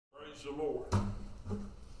Praise the Lord.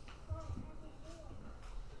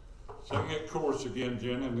 Sing that chorus again,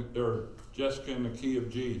 Jen, or Jessica, in the key of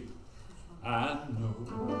G. I know.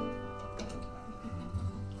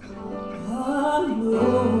 I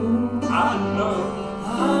know. I know.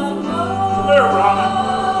 I know. Come here, Ronnie.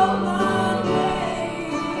 My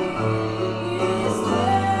name is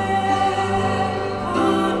there. I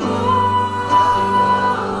know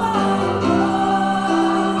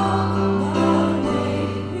my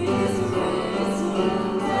name is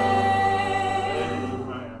written there.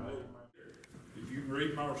 Amen. If you can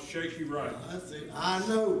read my shaky right. I say, I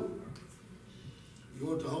know. You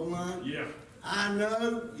want the whole line? Yeah. I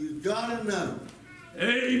know, you gotta know.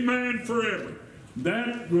 Amen forever.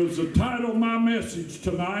 That was the title of my message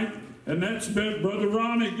tonight. And that's been, Brother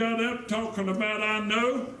Ronnie got up talking about I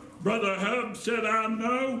know. Brother Hub said I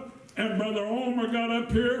know. And Brother Omer got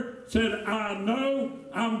up here, said I know.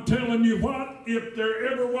 I'm telling you what, if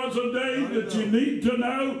there ever was a day that you need to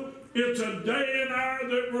know, it's a day and hour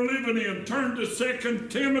that we're living in. Turn to 2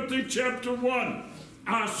 Timothy chapter 1.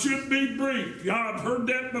 I should be brief. I've heard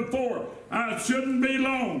that before. I shouldn't be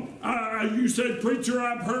long. You said, preacher,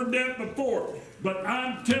 I've heard that before. But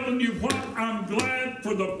I'm telling you what, I'm glad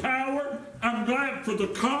for the power. I'm glad for the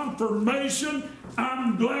confirmation.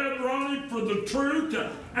 I'm glad, Ronnie, for the truth.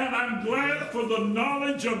 And I'm glad for the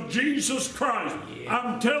knowledge of Jesus Christ.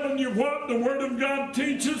 I'm telling you what the Word of God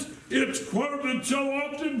teaches. It's quoted so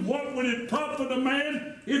often. What would it profit a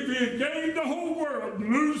man if he gained the whole world and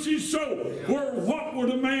lose his soul? Or what would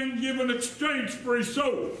a man give in exchange for his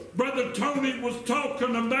soul? Brother Tony was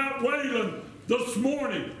talking about Wayland this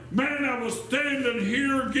morning. Man, I was standing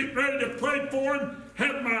here getting ready to pray for him,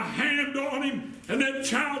 had my hand on him, and that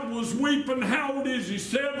child was weeping. How old is he?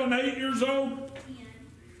 7, 8 years old?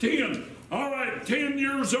 10. All right, 10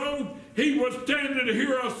 years old. He was standing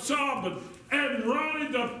here sobbing. And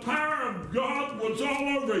Ronnie, the power of God was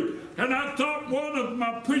all over him. And I thought one of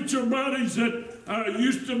my preacher buddies that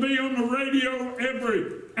used to be on the radio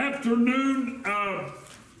every afternoon, I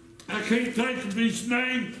can't think of his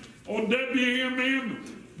name, on WMM,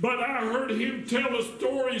 but I heard him tell a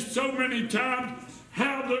story so many times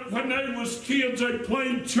how that when they was kids they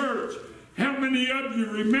played church. How many of you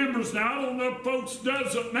remembers? Now I don't know if folks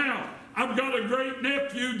does it now. I've got a great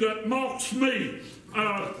nephew that mocks me.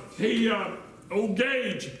 Old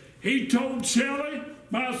Gage, he told Shelley,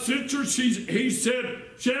 my sister, he said,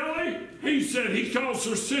 Shelley, he calls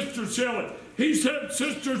her Sister Shelley. He said,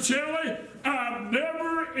 Sister Shelley, I've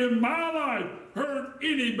never in my life heard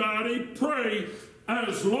anybody pray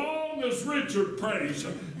as long as Richard prays.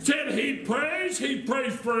 Said he prays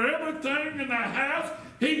for everything in the house.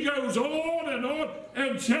 He goes on,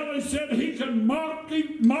 and Shelley said he can mock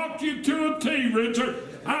you to a T, Richard.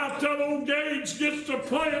 I thought old Gage gets to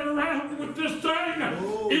playing around with this thing.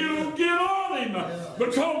 It'll get on him.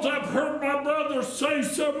 Because I've heard my brother say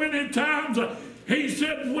so many times, he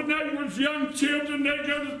said when they was young children, they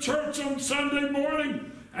go to church on Sunday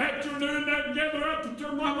morning. Afternoon, they'd gather up at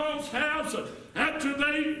their mama's house. After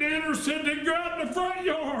they ate dinner, said they'd go out in the front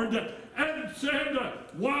yard and said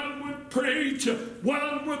one would preach,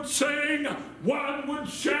 one would sing, one would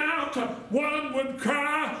shout, one would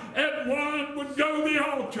cry, and one would go to the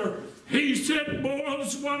altar. He said,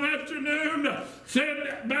 boys, one afternoon,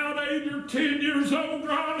 said about 8 or 10 years old,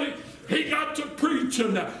 Ronnie, he got to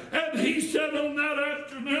preaching, and he said on that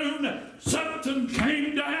afternoon, something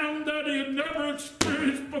came down that he had never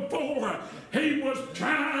experienced before. He was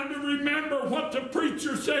trying to remember what the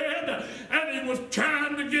preacher said, and he was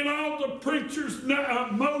trying to get all the preacher's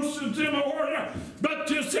motions in order. But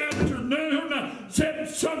this afternoon, said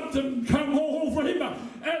something come over him,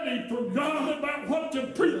 and he forgot about what the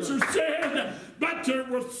preacher said. But there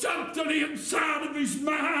was something inside of his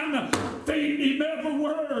mind feeding him every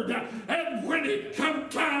word. And when it come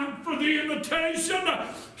time for the invitation,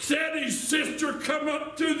 said his sister come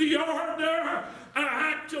up to the yard there,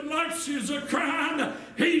 acting like she's a crying.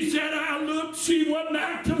 He said, I looked, she wasn't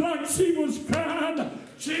acting like she was crying.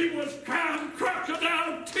 She was crying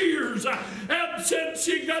crocodile tears, and said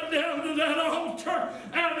she got down to that altar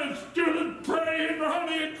and stood praying,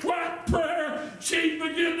 Ronnie, in quiet prayer. She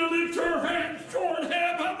began to lift her hands toward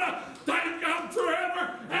heaven, thank God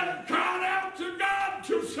forever, and called out to God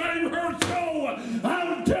to save her soul.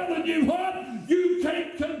 I'm telling you what, you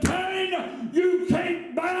can't contain, you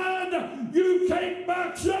can't bind, you can't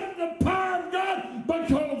box up the power of God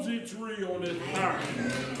because it's real and it's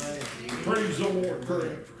powerful. Praise the Lord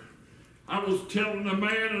forever. I was telling a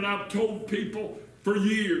man, and I've told people for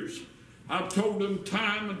years, I've told them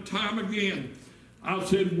time and time again, I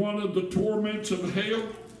said one of the torments of hell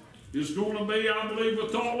is going to be, I believe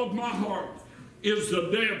with all of my heart, is the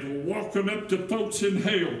devil walking up to folks in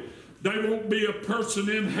hell. There won't be a person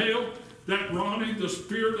in hell that, Ronnie, the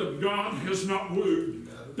Spirit of God has not wooed,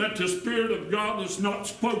 that the Spirit of God has not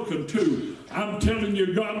spoken to. I'm telling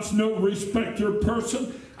you, God's no respecter of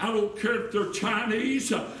person. I don't care if they're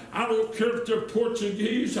Chinese. I don't care if they're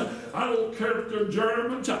Portuguese. I don't care if they're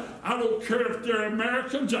Germans. I don't care if they're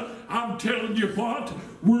Americans. I'm telling you what,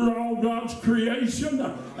 we're all God's creation,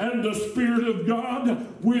 and the Spirit of God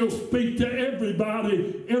will speak to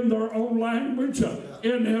everybody in their own language,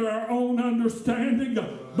 in their own understanding.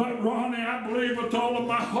 But Ronnie, I believe with all of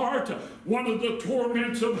my heart, one of the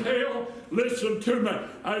torments of hell, listen to me,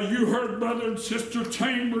 you heard Brother and Sister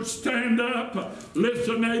Chambers stand up.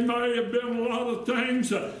 Listen, they may have been a lot of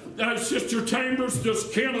things. Sister Chambers, does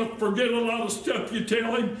Kenneth forget a lot of stuff you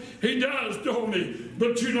tell him? He does, don't he?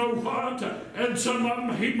 But you know what? And some of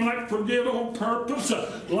them he might forget on purpose,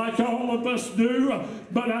 like all of us do.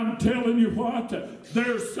 But I'm telling you what,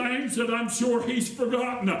 there's things that I'm sure he's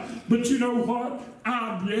forgotten. But you know what?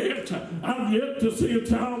 I've yet to see a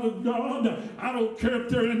child of God. I don't care if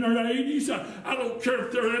they're in their 80s. I don't care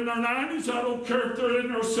if they're in their 90s. I don't care if they're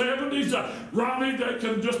in their 70s. Ronnie, they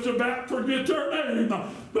can just about forget their name,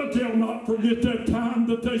 but they'll not forget that time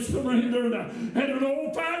that they surrendered at an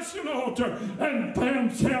old-fashioned altar and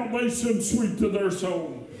found salvation sweet to their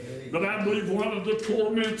soul. But I believe one of the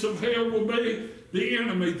torments of hell will be the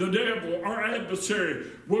enemy, the devil, our adversary,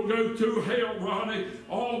 will go through hell, Ronnie,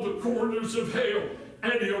 all the corners of hell,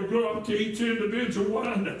 and he'll go up to each individual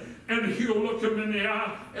one, and he'll look them in the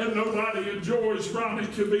eye, and nobody enjoys, Ronnie,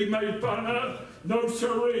 to be made fun of. No,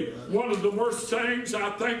 sirree. One of the worst things I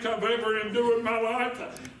think I've ever endured in my life,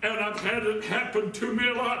 and I've had it happen to me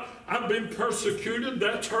a lot. I've been persecuted,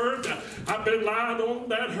 that's hurt. I've been lied on,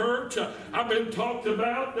 that hurt. I've been talked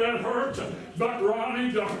about, that hurt. But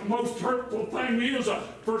Ronnie, the most hurtful thing is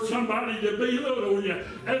for somebody to belittle you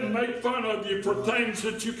and make fun of you for things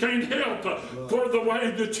that you can't help, for the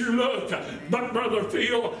way that you look. But Brother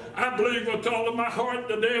Phil, I believe with all of my heart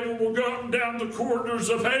the devil will go up and down the corridors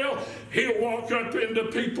of hell. He'll walk up into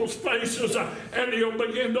people's faces and he'll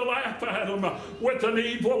begin to laugh at them with an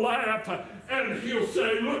evil laugh. And he'll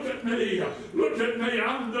say, look at me,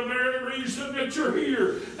 I'm the very reason that you're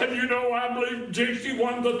here. And you know, I believe, Jinky,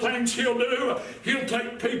 one of the things he'll do, he'll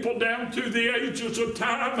take people down through the ages of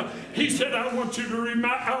time. He said, I want to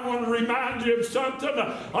remind you of something,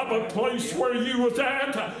 of a place where you was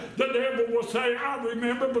at. The devil will say, I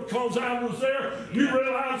remember because I was there. You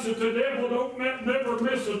realize that the devil don't never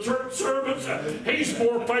miss a church service. He's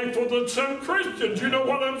more faithful than some Christians. You know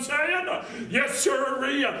what I'm saying? Yes, sir.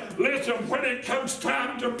 Listen, when it comes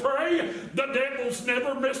time to pray, the devil's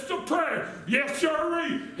never missed a prayer. Yes,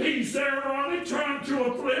 sir. He's there on it, trying to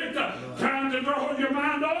afflict, trying to draw your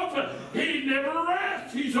mind off it. He never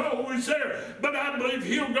rests. He's always there. But I believe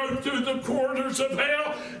he'll go through the corridors of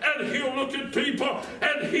hell, and he'll look at people,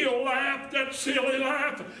 and he'll laugh, that silly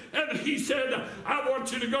laugh. And he said, I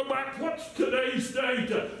want you to go back. What's today's date?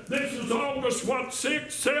 This is August, what, 6th,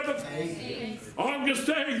 7th? 8th. August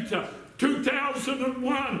 8th,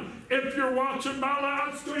 2001. If you're watching my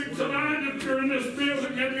live stream tonight, if you're in this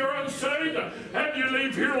building and you're unsaved and you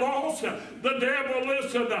leave here lost, the devil,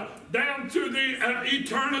 listen, down through the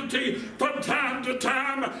eternity, from time to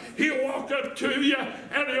time, he'll walk up to you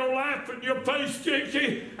and he'll laugh in your face,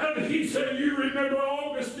 Jinky, and he said, you remember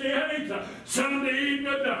August the 8th, Sunday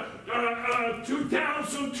evening,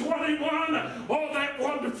 2021, all that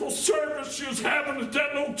wonderful service you was having at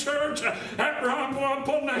that little church at Rumble up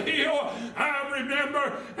on the hill. I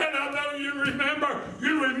remember, and I know you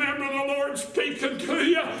remember the Lord speaking to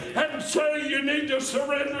you and saying you need to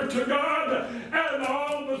surrender to God, and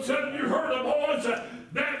all of a sudden you heard a voice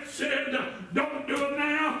that said, don't do it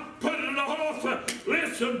now, put it off.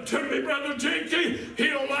 Listen to me, Brother Jinky,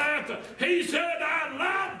 he'll laugh. He said, I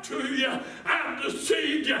lied to you, I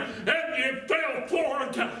deceived you, and you fell for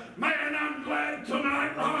it. Man, I'm glad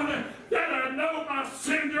tonight, Ronnie, that I know my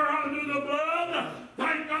sin are under the blood.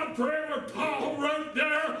 Thank God for every Paul wrote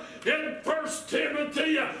there in 1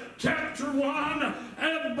 Timothy chapter 1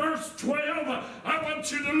 and verse 12. I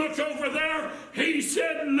want you to look over there. He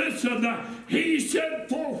said, listen, he said,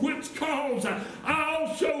 for which cause I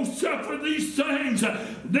also suffer these things.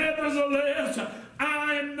 Nevertheless,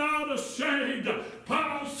 I am not ashamed.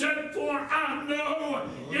 Paul said, for I know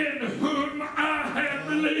in whom I have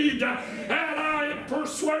believed, and I am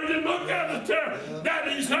persuaded, look at it there, that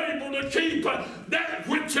he's able to keep that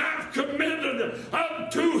which I've committed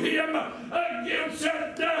unto him against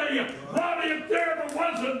that day. Ronnie, if there ever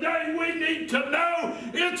was a day we need to know,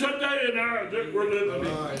 it's a day and hour that we're living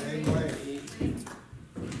in.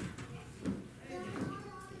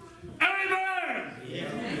 Amen.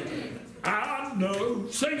 know.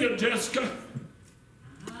 Sing it, Jessica.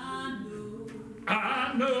 I know.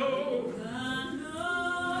 I know. I know.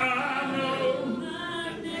 I know.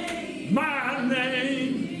 My name My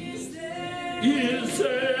name is there. is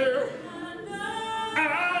there.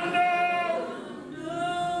 I know.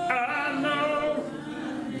 I know.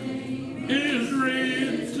 Is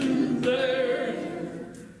written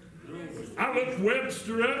there. I looked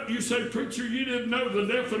Webster up. You say, preacher, you didn't know the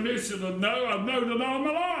definition of know. I've known it all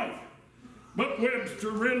my life. But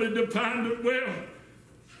Webster really defined it well.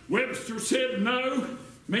 Webster said know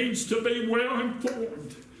means to be well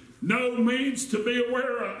informed. Know means to be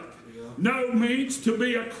aware of. Know means to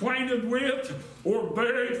be acquainted with or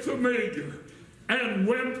very familiar. And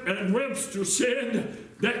Webster said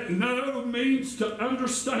that know means to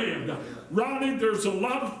understand. Ronnie, there's a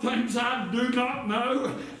lot of things I do not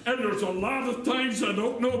know, and there's a lot of things I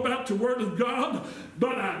don't know about the Word of God,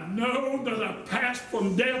 but I know that I passed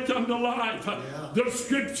from death unto life. The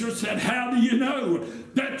Scripture said, how do you know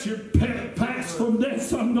that you passed from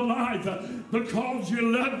death unto life? Because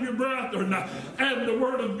you love your brethren. And the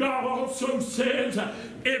Word of God also says,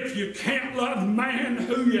 if you can't love man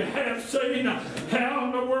who you have seen, how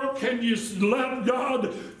in the world can you love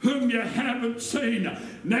God whom you haven't seen?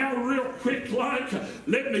 Now, real quick, like,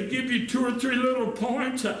 let me give you 2 or 3 little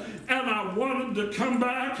points, and I wanted to come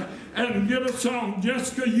back and get a song.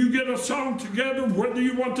 Jessica, you get a song together, whether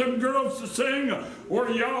you want them girls to sing, or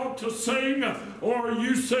y'all to sing, or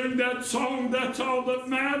you sing that song, that's all that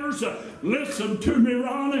matters. Listen to me,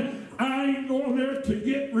 Ronnie. I ain't going there to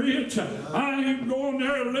get rich. I ain't going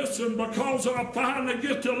there, listen, because I'll finally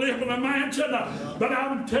get to live in a mansion. But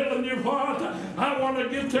I'm telling you what, I want to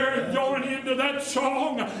get there and join into that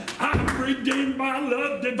song. I'm redeemed by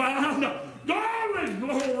love divine. Glory,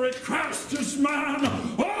 glory, Christ is mine.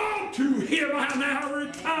 All to him I now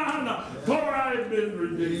return, for I've been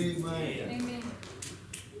redeemed. Amen.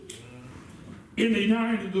 Any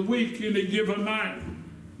night of the week, any given night,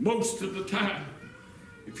 most of the time,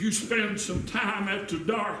 if you spend some time after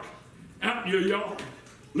dark out in your yard,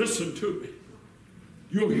 listen to me.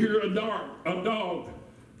 You'll hear a dog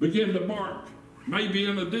begin to bark, maybe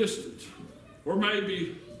in the distance, or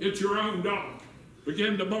maybe it's your own dog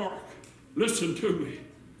begin to bark. Listen to me.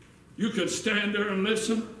 You could stand there and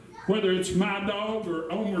listen, whether it's my dog or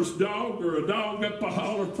Omer's dog or a dog up the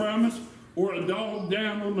holler from us or a dog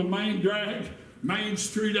down on the Main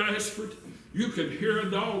Street, Ashford. You could hear a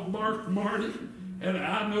dog bark, Marty. And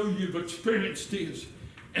I know you've experienced this.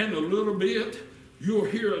 And a little bit, you'll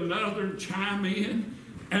hear another chime in.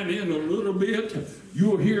 And in a little bit,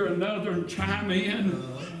 you'll hear another chime in.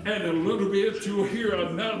 And a little bit, you'll hear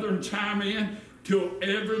another chime in, till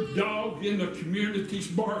every dog in the community's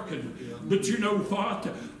barking. But you know what?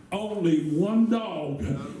 Only one dog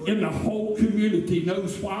in the whole community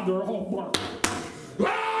knows why they're all barking.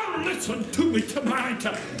 Listen to me tonight.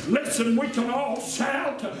 Listen, we can all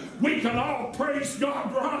shout. We can all praise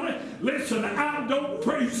God, Ronnie. Listen, I don't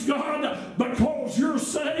praise God because you're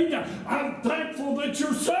saved. I'm thankful that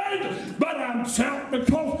you're saved, but I'm shouting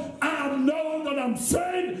because I know that I'm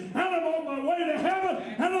saved and I'm on my way to heaven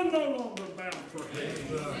and I'm no longer bound for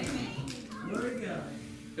hell.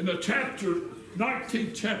 In the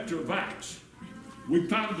 19th chapter of Acts, we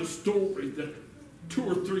found a story, that 2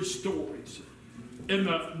 or 3 stories. In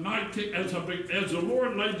the 19th, as the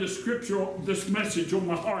Lord laid this message on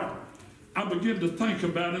my heart, I began to think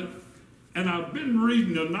about it, and I've been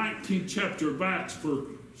reading the 19th chapter of Acts for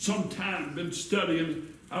some time, been studying,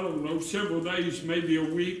 I don't know, several days, maybe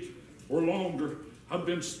a week or longer. I've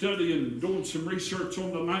been studying, doing some research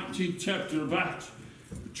on the 19th chapter of Acts.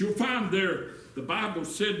 But you'll find there, the Bible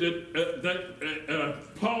said that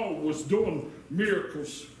Paul was doing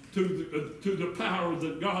miracles through the power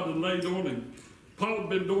that God had laid on him. Paul had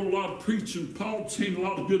been doing a lot of preaching. Paul had seen a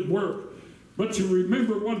lot of good work. But you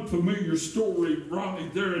remember one familiar story,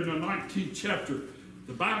 Ronnie, there in the 19th chapter.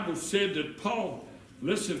 The Bible said that Paul,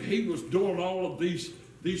 listen, he was doing all of these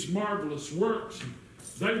marvelous works.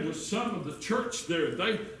 They were some of the church there.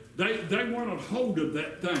 They wanted hold of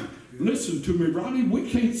that thing. Listen to me, Ronnie,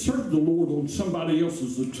 we can't serve the Lord on somebody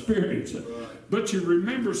else's experience. But you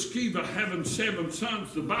remember Sceva having 7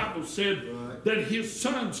 sons. The Bible said that his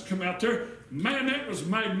sons come out there. Man, that was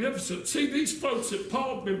magnificent. See, these folks that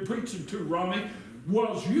Paul had been preaching to, Ronnie,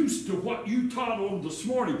 was used to what you taught on this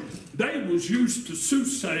morning. They was used to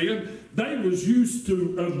soothsaying. They was used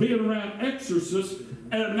to being around exorcists,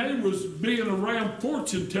 and they was being around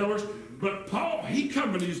fortune tellers. But Paul, he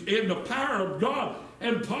come in the power of God,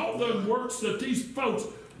 and Paul done works that these folks,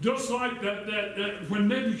 just like that when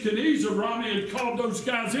Nebuchadnezzar, Ronnie, had called those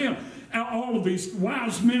guys in, all of these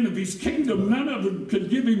wise men of his kingdom, none of them could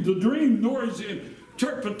give him the dream, nor his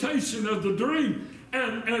interpretation of the dream.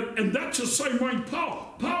 And that's the same way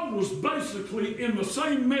Paul was basically in the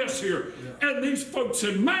same mess here. And these folks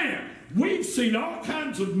said, man, we've seen all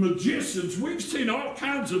kinds of magicians. We've seen all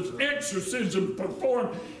kinds of exorcism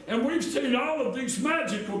performed. And we've seen all of these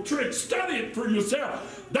magical tricks. Study it for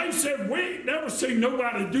yourself. They said, we ain't never seen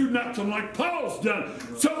nobody do nothing like Paul's done.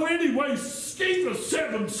 So anyway, Sceva's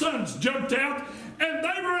 7 sons jumped out, and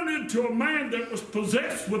they run into a man that was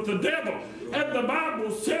possessed with the devil. And the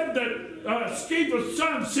Bible said that Sceva's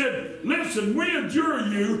son said, listen, we adjure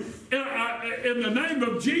you in the name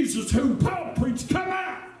of Jesus, whom Paul preached, come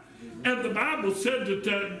out. And the Bible said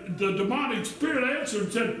that the demonic spirit answered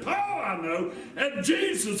and said, Paul I know, and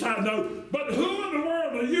Jesus I know, but who in the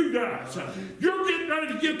world are you guys? You're getting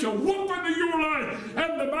ready to get to whooping of your life.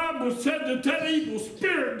 And the Bible said that that evil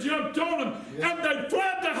spirit jumped on them, and they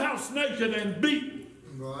fled the house naked and beaten.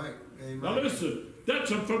 Right. Amen. Now listen, that's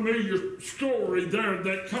a familiar story there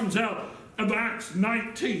that comes out of Acts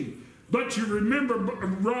 19. But you remember,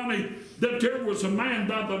 Ronnie, that there was a man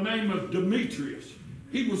by the name of Demetrius.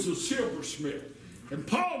 He was a silversmith. And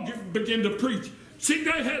Paul began to preach. See,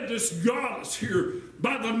 they had this goddess here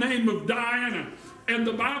by the name of Diana. And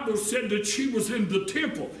the Bible said that she was in the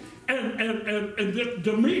temple. And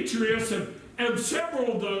Demetrius and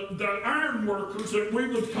several of the iron workers that we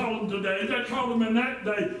would call them today, they called them in that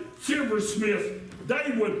day silversmiths.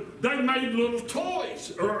 They made little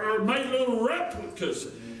toys or made little replicas.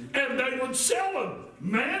 And they would sell them.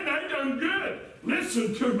 Man, they done good.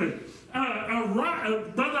 Listen to me.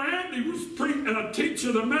 Brother Andy was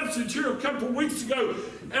teaching a message here a couple of weeks ago,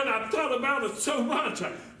 and I thought about it so much.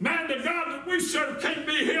 Man, the God that we serve can't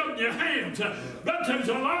be held in your hands. But there's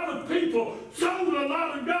a lot of people sold a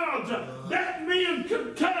lot of gods that men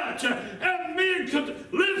could touch, and men could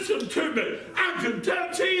listen to me. I can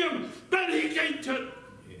touch him, but he can't touch.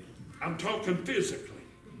 I'm talking physically.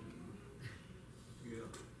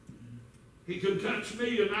 He can touch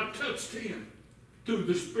me, and I touched him through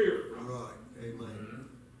the Spirit. Right. Amen.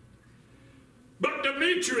 But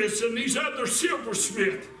Demetrius and these other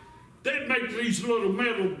silversmiths, they'd make these little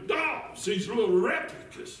metal dolls, these little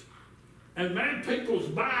replicas. And man, people's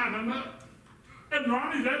buying them up. And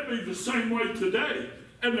Ronnie, that'd be the same way today.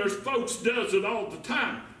 And there's folks does it all the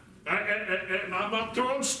time. And I'm not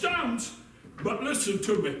throwing stones, but listen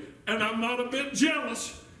to me. And I'm not a bit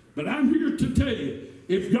jealous, but I'm here to tell you,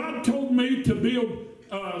 if God told me to build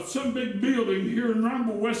some big building here in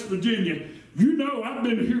Rumble, West Virginia, you know I've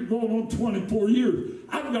been here going on 24 years.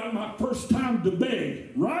 I've got my first time to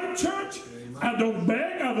beg. Right, church? Amen. I don't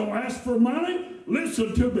beg. I don't ask for money.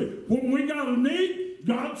 Listen to me. When we got a need,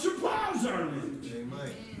 God supplies our needs.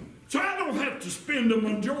 Amen. So I don't have to spend the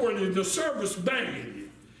majority of the service begging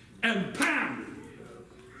and pounding.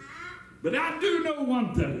 But I do know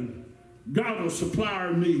one thing. God will supply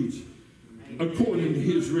our needs according to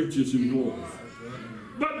his riches and glory.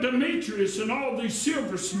 But Demetrius and all these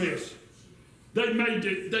silversmiths, they made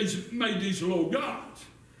these little gods.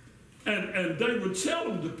 And they would sell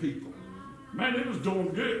them to people. Man, it was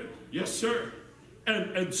doing good. Yes, sir.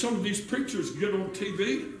 And some of these preachers get on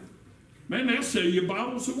TV. Man, they'll sell you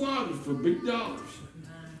bottles of water for big dollars.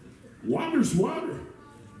 Water's water.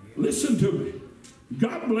 Listen to me.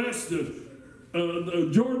 God bless the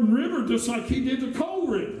Jordan River just like he did the Coal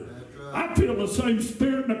River. I feel the same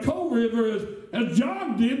spirit in the Coal River as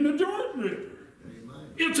John did in the Jordan River.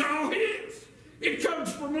 Amen. It's all his. It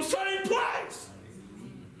comes from the same place.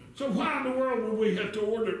 So why in the world would we have to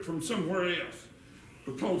order it from somewhere else?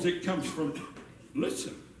 Because it comes from,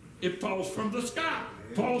 listen, it falls from the sky,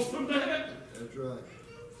 falls from the heaven. That's right.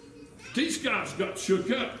 These guys got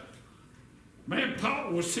shook up. Man,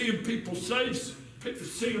 Paul was seeing people saved,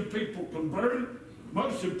 seeing people converted.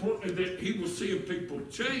 Most importantly, that he was seeing people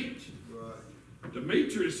change. Right.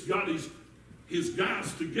 Demetrius got his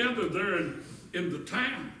guys together there in the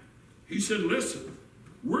town. He said, listen,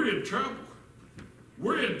 we're in trouble.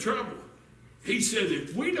 We're in trouble. He said,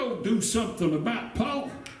 if we don't do something about Paul,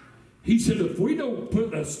 he said, if we don't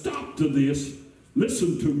put a stop to this,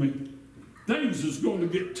 listen to me, things is going to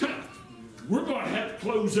get tough. We're going to have to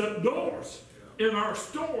close up doors in our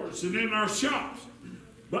stores and in our shops.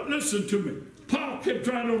 But listen to me. Paul kept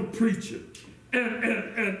right on preaching.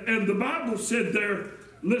 And the Bible said there,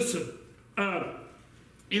 listen,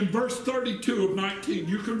 in verse 32 of 19,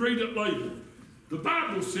 you can read it later. The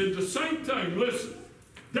Bible said the same thing. Listen,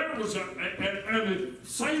 there was and the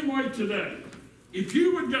same way today. If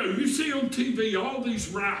you would go, you see on TV all these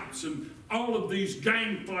riots and all of these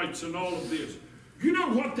gang fights and all of this. You know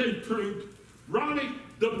what they proved? Ronnie,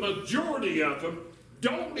 the majority of them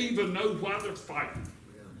don't even know why they're fighting.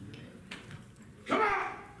 Come on.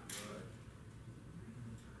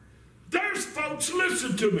 There's folks,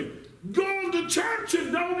 listen to me, going to church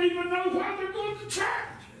and don't even know why they're going to church.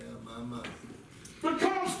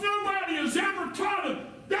 Because nobody has ever taught them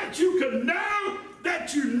that you can know,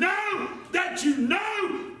 that you know, that you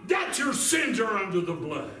know that your sins are under the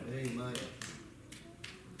blood. Amen.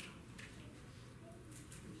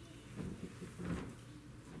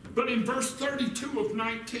 But in verse 32 of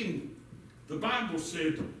 19, the Bible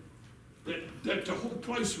said that the whole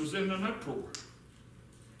place was in an uproar.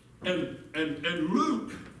 And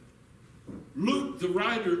Luke, the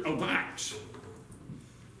writer of Acts,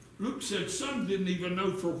 Luke said some didn't even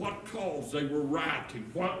know for what cause they were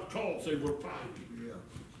rioting, what cause they were fighting. Yeah.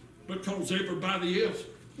 Because everybody else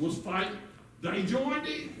was fighting, they joined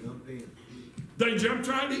in. They jumped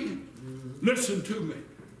right in. Listen to me.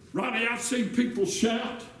 Ronnie, I've seen people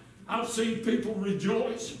shout. I've seen people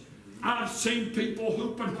rejoice. I've seen people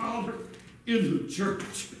hoop and holler in the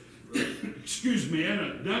church. Excuse me, and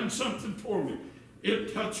it done something for me.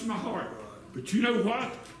 It touched my heart. But you know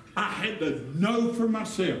what? I had to know for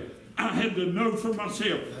myself. I had to know for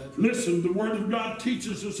myself. Listen, the Word of God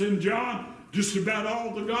teaches us in John, just about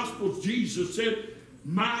all the Gospels, Jesus said,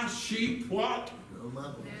 my sheep, what?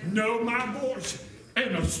 Know my voice.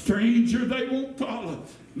 And a stranger they won't follow.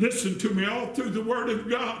 Listen to me, all through the Word of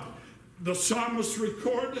God. The psalmist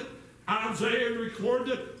recorded, Isaiah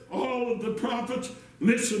recorded, all of the prophets.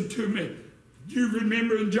 Listen to me. You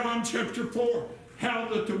remember in John chapter 4, how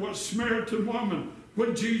that there was a Samaritan woman,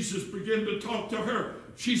 when Jesus began to talk to her,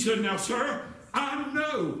 she said, now, sir, I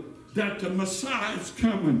know that the Messiah is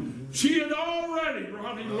coming. She had already,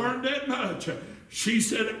 Ronnie, learned that much. She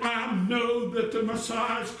said, I know that the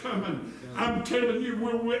Messiah is coming. I'm telling you,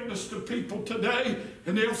 we'll witness to people today,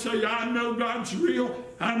 and they'll say, I know God's real.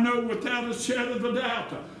 I know without a shadow of a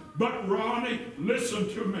doubt. But, Ronnie, listen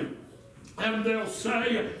to me. And they'll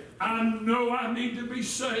say, I know I need to be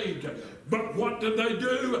saved. But what do?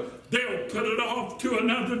 They'll put it off to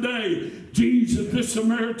another day. Jesus, this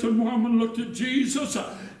Samaritan woman looked at Jesus,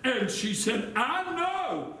 and she said, I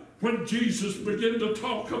know. When Jesus began to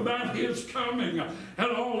talk about his coming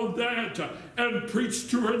and all of that, and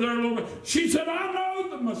preached to her there a little bit, she said, I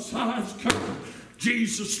know the Messiah's coming.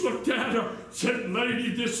 Jesus looked at her, said,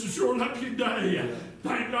 lady, this is your lucky day.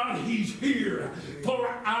 Thank God he's here, for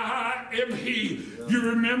I am he.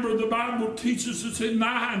 You remember the Bible teaches us in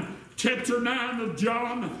chapter 9 of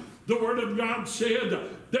John, the Word of God said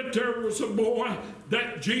that there was a boy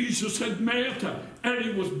that Jesus had met, and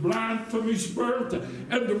he was blind from his birth.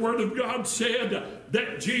 And the Word of God said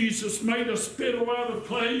that Jesus made a spittle out of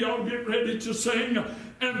clay. Y'all get ready to sing.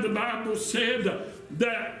 And the Bible said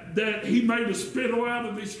that he made a spittle out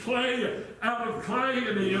of clay,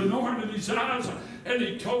 and he anointed his eyes, and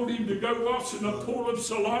he told him to go wash in the pool of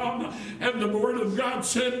Siloam. And the Word of God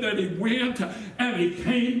said that he went, and he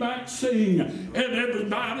came back seeing. And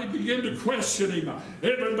everybody began to question him.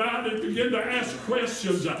 Everybody began to ask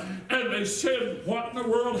questions. And they said, what in the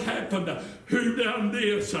world happened? Who done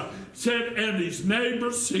this? Said, and his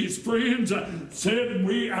neighbors, his friends, said,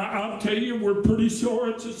 I'll tell you, we're pretty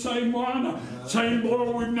sure it's the same one. Same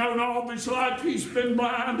boy we've known all his life. He's been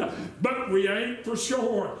blind, but we ain't for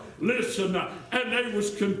sure. Listen, and they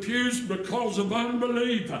was confused because of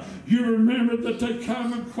unbelief. You remember that they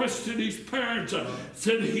come and questioned his parents,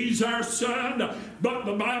 said, he's our son. But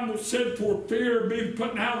the Bible said, for fear of being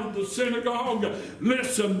put out of the synagogue,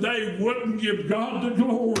 listen, they wouldn't give God the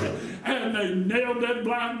glory. And they nailed that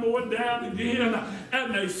blind boy down again.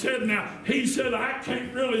 And they said, now, he said, I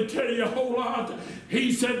can't really tell you a whole lot.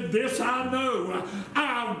 He said, this I know.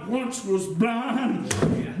 I once was blind,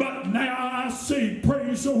 but now I see.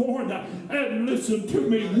 Praise the Lord. And listen to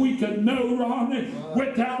me, we can know, Ronnie,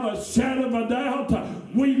 without a shadow of a doubt.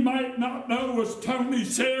 We might not know, as Tony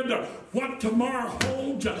said, what tomorrow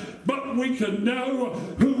holds, but we can know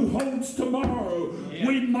who holds tomorrow. Yeah.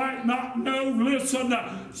 We might not know, listen,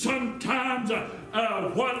 sometimes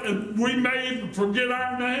what we may even forget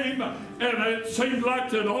our name, and it seems like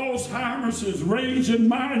that Alzheimer's is raging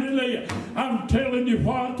mightily. I'm telling you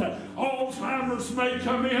what, Alzheimer's may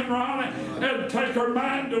come in, Ronnie, and take our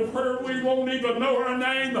mind to where we won't even know our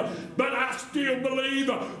name, but I still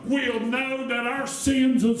believe we'll know that our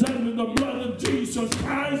sins is under the blood of Jesus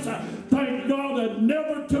Christ. Thank God, and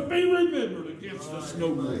never to be remembered against us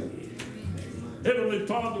no more. Heavenly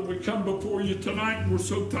Father, we come before you tonight, and we're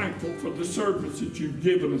so thankful for the service that you've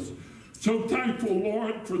given us. So thankful,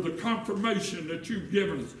 Lord, for the confirmation that you've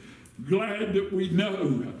given us. Glad that we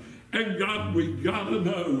know. And God, we got to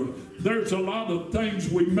know. There's a lot of things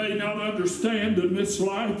we may not understand in this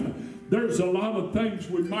life, There's a lot of things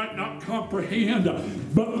we might not comprehend,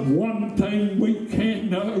 but one thing we can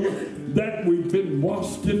know, that we've been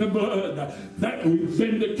washed in the blood, that we've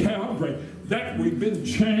been to Calvary, that we've been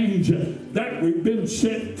changed, that we've been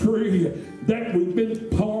set free, that we've been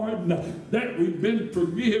pardoned, that we've been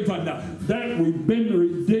forgiven, that we've been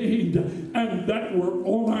redeemed, and that we're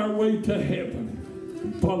on our way to heaven.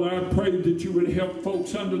 Father, I pray that you would help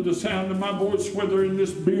folks under the sound of my voice, whether in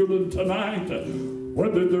this building tonight,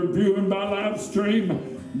 whether they're viewing by live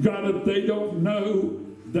stream. God, if they don't know,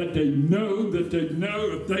 that they know,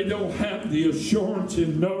 if they don't have the assurance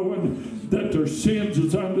in knowing that their sins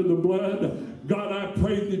is under the blood, God, I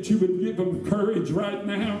pray that you would give them courage right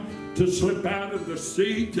now to slip out of the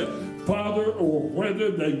seat, Father, or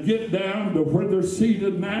whether they get down to where they're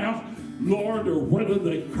seated now, Lord, or whether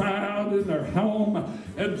they cry out in their home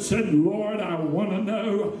and said, Lord, I want to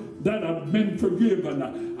know that I've been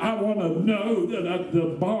forgiven. I want to know that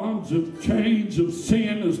the bonds of chains of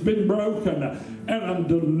sin has been broken and I'm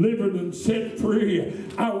delivered and set free.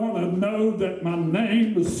 I want to know that my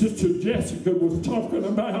name, as Sister Jessica was talking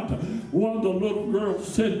about, one of the little girls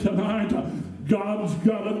said tonight, God's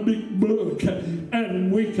got a big book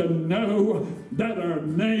and we can know that our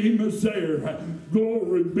name is there.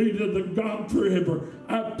 Glory be to the God forever.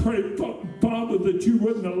 I pray, Father, that you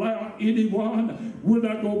wouldn't allow anyone. We're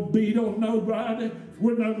not going to beat on nobody.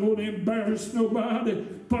 We're not going to embarrass nobody.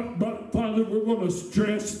 But Father, we're going to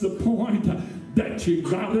stress the point that you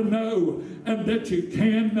got to know and that you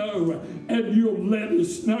can know. And you'll let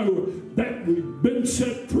us know that we've been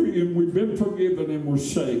set free and we've been forgiven and we're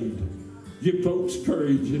saved. Give folks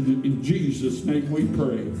courage. In Jesus' name we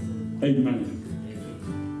pray. Amen.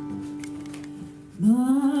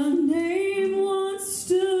 My name once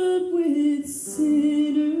stood with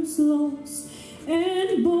sinners lost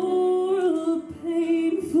and bore a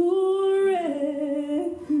painful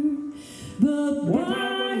record. But what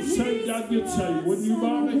I by was saved, I get saved. Wouldn't you,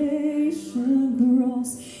 Bobby? salvation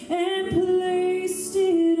cross and placed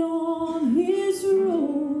it on his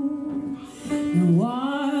robe. And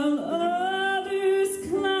while others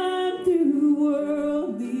climb through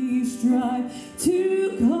worldly strife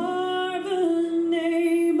to carve a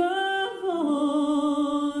name of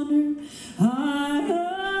honor, high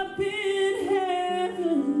up in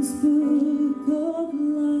heaven's book of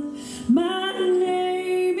life, my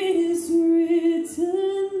name is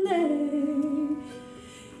written there,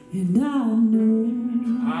 and I know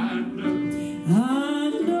my name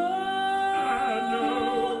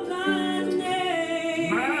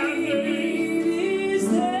is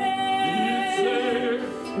there.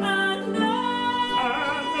 I know my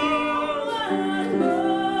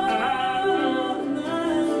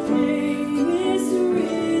name is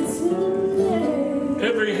written there.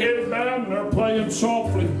 Every head bowed and they're playing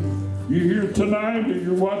softly. You're here tonight or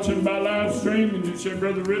you're watching by live stream and you say,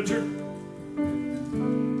 Brother Richard,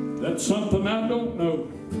 that's something I don't know,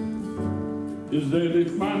 is that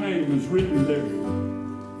if my name is written there,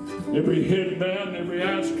 every head bowed and every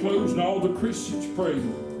eyes closed and all the Christians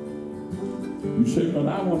praying. You say, but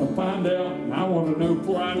I want to find out and I want to know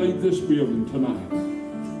before I leave this building tonight.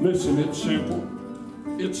 Listen, it's simple.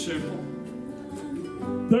 It's simple.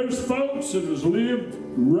 There's folks that has lived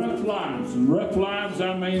rough lives. And rough lives,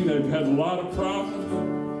 I mean, they've had a lot of problems,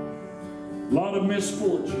 a lot of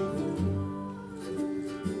misfortune.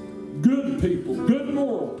 Good people, good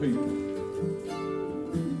moral people.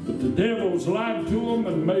 But the devil's lied to them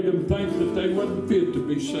and made them think that they wasn't fit to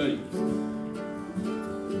be saved.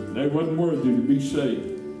 They wasn't worthy to be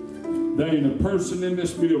saved. There ain't a person in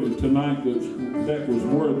this building tonight that was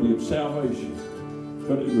worthy of salvation.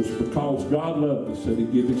 But it was because God loved us that he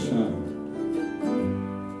gave his son.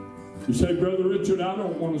 You say, Brother Richard, I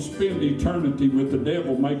don't want to spend eternity with the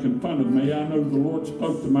devil making fun of me. I know the Lord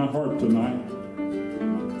spoke to my heart tonight.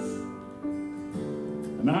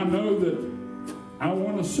 And I know that I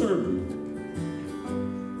want to serve you.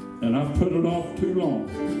 And I've put it off too long.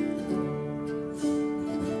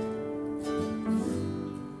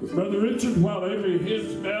 But Brother Richard, while every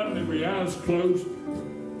head's bowed and every eye's closed,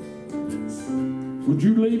 would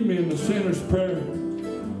you lead me in the sinner's prayer?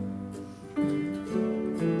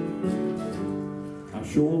 I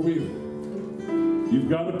sure will. You've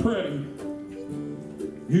got to pray.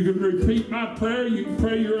 You can repeat my prayer, you can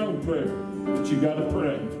pray your own prayer, but you got to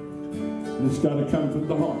pray. And it's got to come from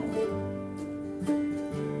the heart.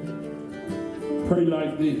 Pray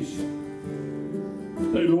like this.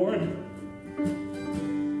 Say, Lord,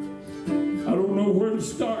 I don't know where to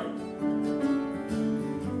start.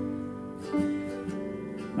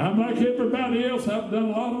 I'm like everybody else. I've done a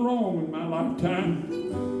lot of wrong in my lifetime.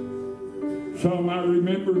 Some I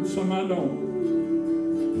remember and some I don't.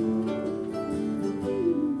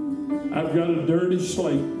 I've got a dirty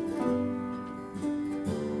slate.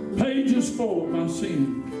 Pages full of my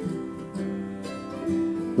sin.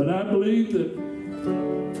 But I believe that,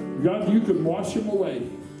 God, you can wash them away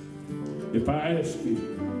if I ask you.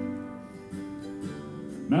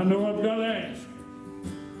 And I know I've got to ask.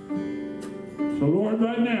 So, Lord,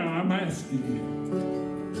 right now, I'm asking you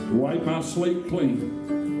to wipe my slate clean.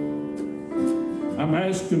 I'm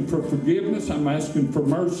asking for forgiveness. I'm asking for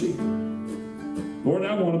mercy. Lord,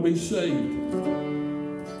 I want to be saved.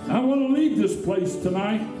 I want to leave this place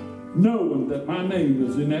tonight knowing that my name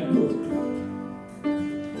is in that book.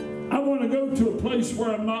 I want to go to a place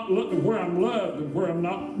where I'm not where I'm loved and where I'm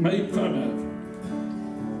not made fun of.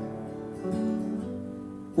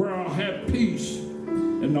 Where I'll have peace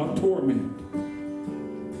and not torment.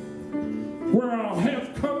 Where I'll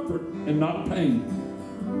have comfort and not pain.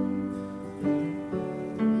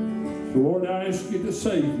 So Lord, I ask you to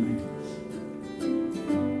save me.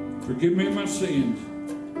 Forgive me my sins.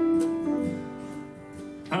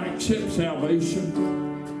 I accept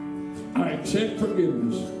salvation. I accept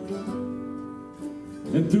forgiveness.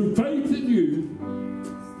 And through faith in you,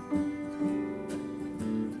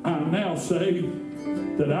 I now say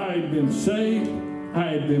that I have been saved,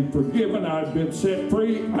 I have been forgiven, I have been set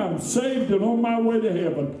free, I'm saved and on my way to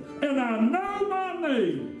heaven. And I know my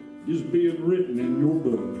name is being written in your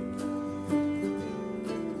book.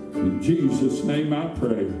 In Jesus' name I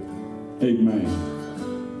pray. Amen.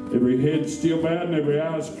 Every head still bowed and every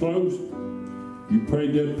eye is closed. You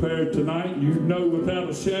prayed that prayer tonight, you know without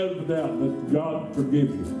a shadow of a doubt that God forgive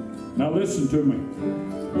you. Now listen to me.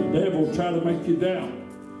 The devil will try to make you doubt.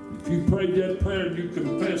 If you prayed that prayer and you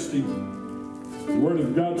confessed him, the Word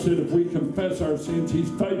of God said if we confess our sins, he's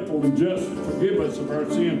faithful and just to forgive us of our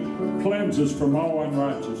sin, cleanse us from all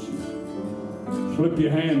unrighteousness. Slip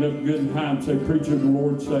your hand up good and high and say, Preacher, the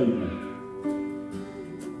Lord save me.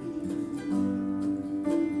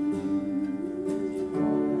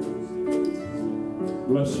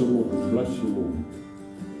 Bless the Lord. Bless the Lord.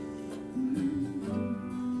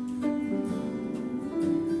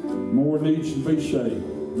 More needs to be saved.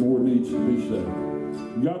 More needs to be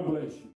saved. God bless you.